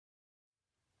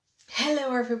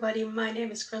Hello everybody, my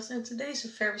name is Christel and today is a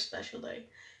very special day.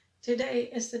 Today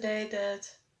is the day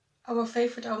that our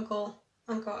favorite uncle,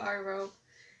 Uncle Iroh,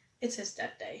 it's his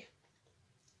death day.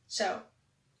 So,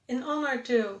 in honor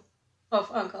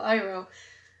of Uncle Iroh,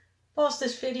 pause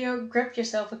this video, grab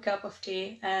yourself a cup of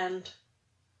tea, and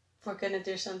we're gonna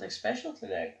do something special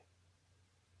today.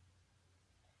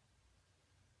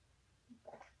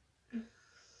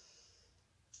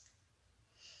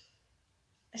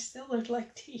 I still don't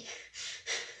like tea.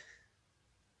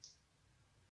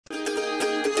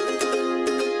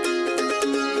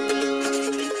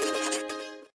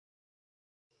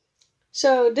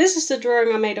 So this is the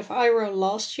drawing I made of Iroh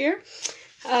last year.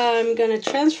 I'm gonna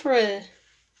transfer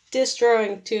this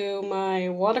drawing to my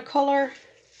watercolor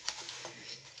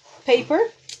paper.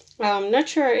 I'm not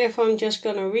sure if I'm just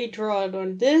gonna redraw it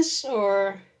on this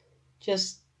or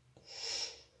just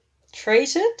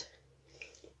trace it,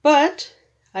 but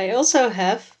I also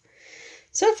have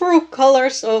several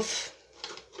colors of,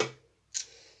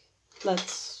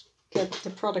 let's get the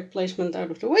product placement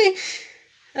out of the way.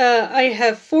 I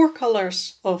have 4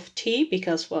 colors of tea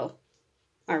because, well,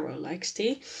 Iroh likes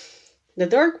tea. The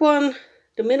dark one,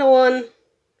 the middle one,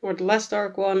 or the less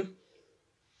dark one,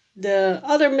 the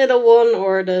other middle one,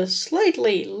 or the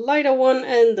slightly lighter one,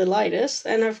 and the lightest.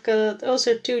 And I've got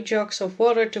also 2 jugs of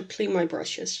water to clean my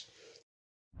brushes.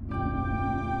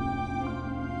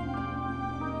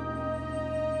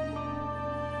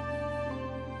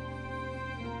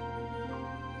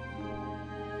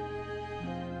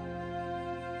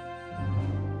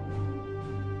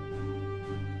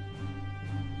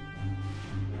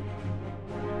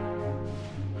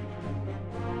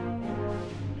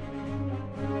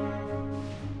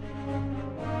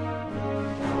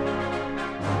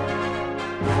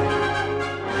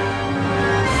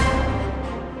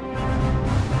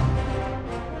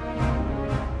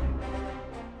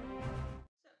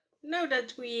 Now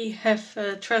that we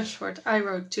have transferred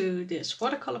Iroh to this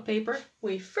watercolor paper,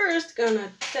 we first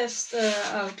gonna test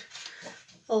out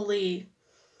all the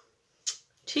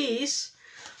teas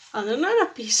on another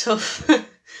piece of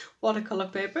watercolor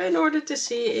paper in order to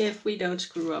see if we don't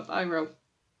screw up Iroh.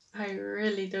 I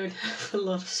really don't have a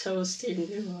lot of self-esteem,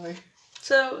 do I?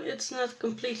 So it's not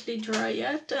completely dry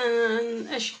yet, and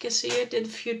as you can see I did a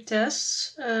few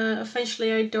tests.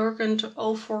 Eventually I darkened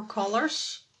all 4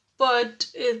 colors. But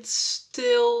it's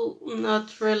still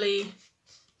not really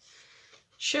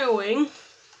showing.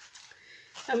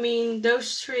 I mean,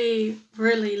 those 3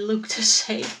 really look the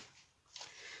same.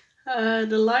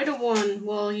 The lighter one,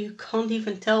 well, you can't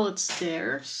even tell it's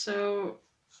there, so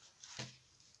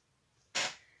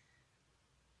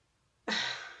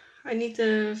I need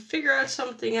to figure out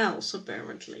something else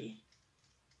apparently.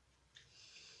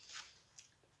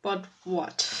 But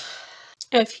what?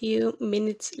 A few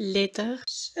minutes later.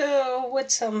 So with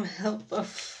some help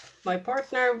of my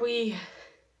partner, we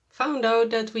found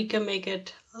out that we can make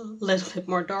it a little bit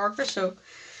more darker. So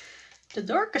the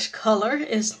darkest color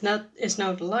is now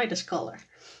the lightest color.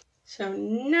 So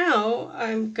now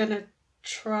I'm gonna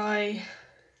try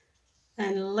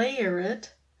and layer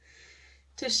it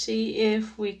to see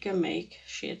if we can make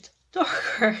shit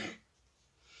darker.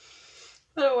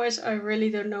 Otherwise, I really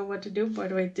don't know what to do. By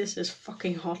the way, this is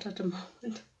fucking hot at the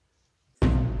moment.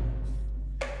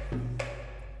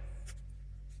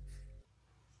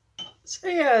 So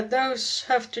yeah, those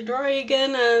have to dry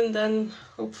again and then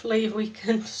hopefully we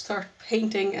can start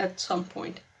painting at some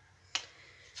point.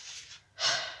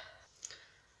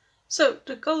 So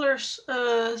the colors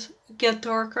get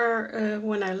darker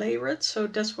when I layer it, so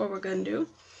that's what we're gonna do.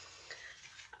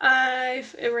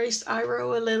 I've erased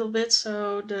Iroh a little bit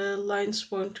so the lines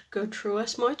won't go through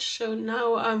as much. So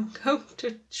now I'm going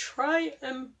to try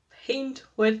and paint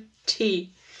with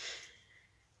tea.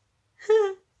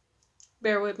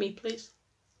 Bear with me, please.